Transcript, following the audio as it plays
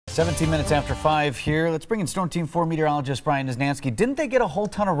17 minutes after 5 here. Let's bring in Storm Team 4 meteorologist Brian Niznansky. Didn't they get a whole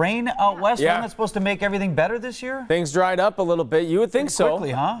ton of rain out west? Yeah. Wasn't that supposed to make everything better this year? Things dried up a little bit. You would think so.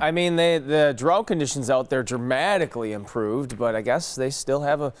 Quickly, huh? I mean, the drought conditions out there dramatically improved, but I guess they still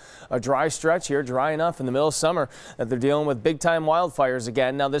have a dry stretch here, dry enough in the middle of summer that they're dealing with big-time wildfires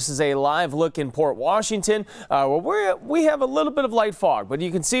again. Now, this is a live look in Port Washington, where we have a little bit of light fog, but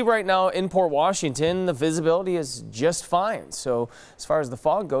you can see right now in Port Washington, the visibility is just fine. So as far as the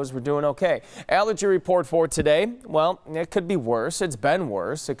fog goes, we're doing okay. Allergy report for today. Well, it could be worse. It's been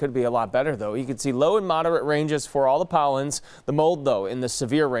worse. It could be a lot better, though. You can see low and moderate ranges for all the pollens. The mold, though, in the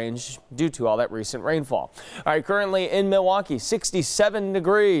severe range due to all that recent rainfall. All right, currently in Milwaukee, 67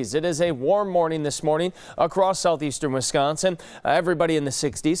 degrees. It is a warm morning this morning across southeastern Wisconsin. Everybody in the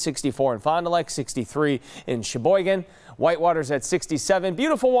 60s, 64 in Fond du Lac, 63 in Sheboygan. Whitewater's at 67.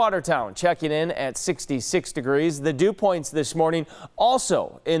 Beautiful Watertown checking in at 66 degrees. The dew points this morning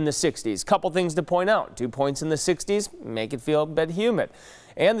also in the 60s. Couple things to point out. Dew points in the 60s make it feel a bit humid.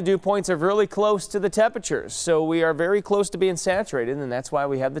 And the dew points are really close to the temperatures, so we are very close to being saturated, and that's why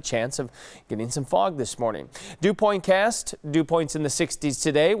we have the chance of getting some fog this morning. Dew point cast, dew points in the 60s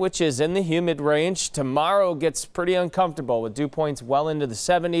today, which is in the humid range. Tomorrow gets pretty uncomfortable with dew points well into the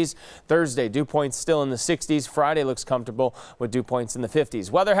 70s. Thursday, dew points still in the 60s. Friday looks comfortable with dew points in the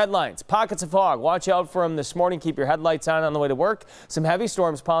 50s. Weather headlines, pockets of fog. Watch out for them this morning. Keep your headlights on the way to work. Some heavy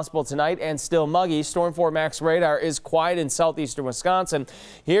storms possible tonight and still muggy. Storm 4 max radar is quiet in southeastern Wisconsin.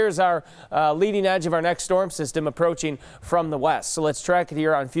 Here's our leading edge of our next storm system approaching from the west. So let's track it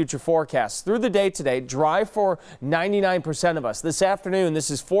here on future forecasts. Through the day today, dry for 99% of us. This afternoon, this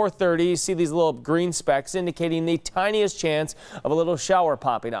is 4:30. You see these little green specks indicating the tiniest chance of a little shower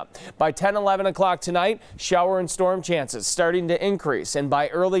popping up. By 10, 11 o'clock tonight, shower and storm chances starting to increase. And by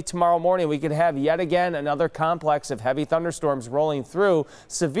early tomorrow morning, we could have yet again another complex of heavy thunderstorms rolling through.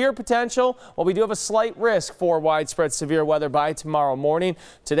 Severe potential. Well, we do have a slight risk for widespread severe weather by tomorrow morning.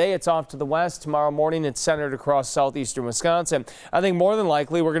 Today it's off to the west. Tomorrow morning it's centered across southeastern Wisconsin. I think more than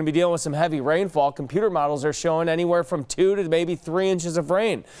likely we're going to be dealing with some heavy rainfall. Computer models are showing anywhere from 2 to maybe 3 inches of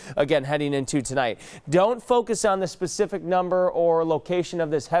rain again heading into tonight. Don't focus on the specific number or location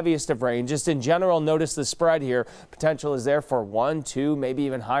of this heaviest of rain. Just in general, notice the spread here. Potential is there for 1, 2, maybe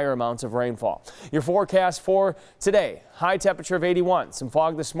even higher amounts of rainfall. Your forecast for today: high temperature of 81. Some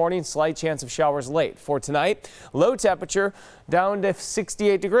fog this morning, slight chance of showers late. For tonight, low temperature down to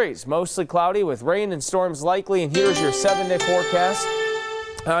 68 degrees. Mostly cloudy with rain and storms likely. And here's your 7-day forecast.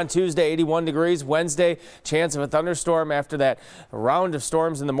 On Tuesday, 81 degrees. Wednesday, chance of a thunderstorm after that round of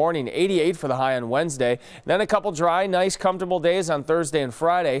storms in the morning. 88 for the high on Wednesday. Then a couple dry, nice, comfortable days on Thursday and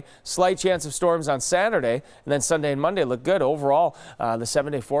Friday. Slight chance of storms on Saturday. And then Sunday and Monday look good. Overall, the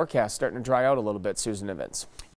 7-day forecast starting to dry out a little bit. Susan Evans.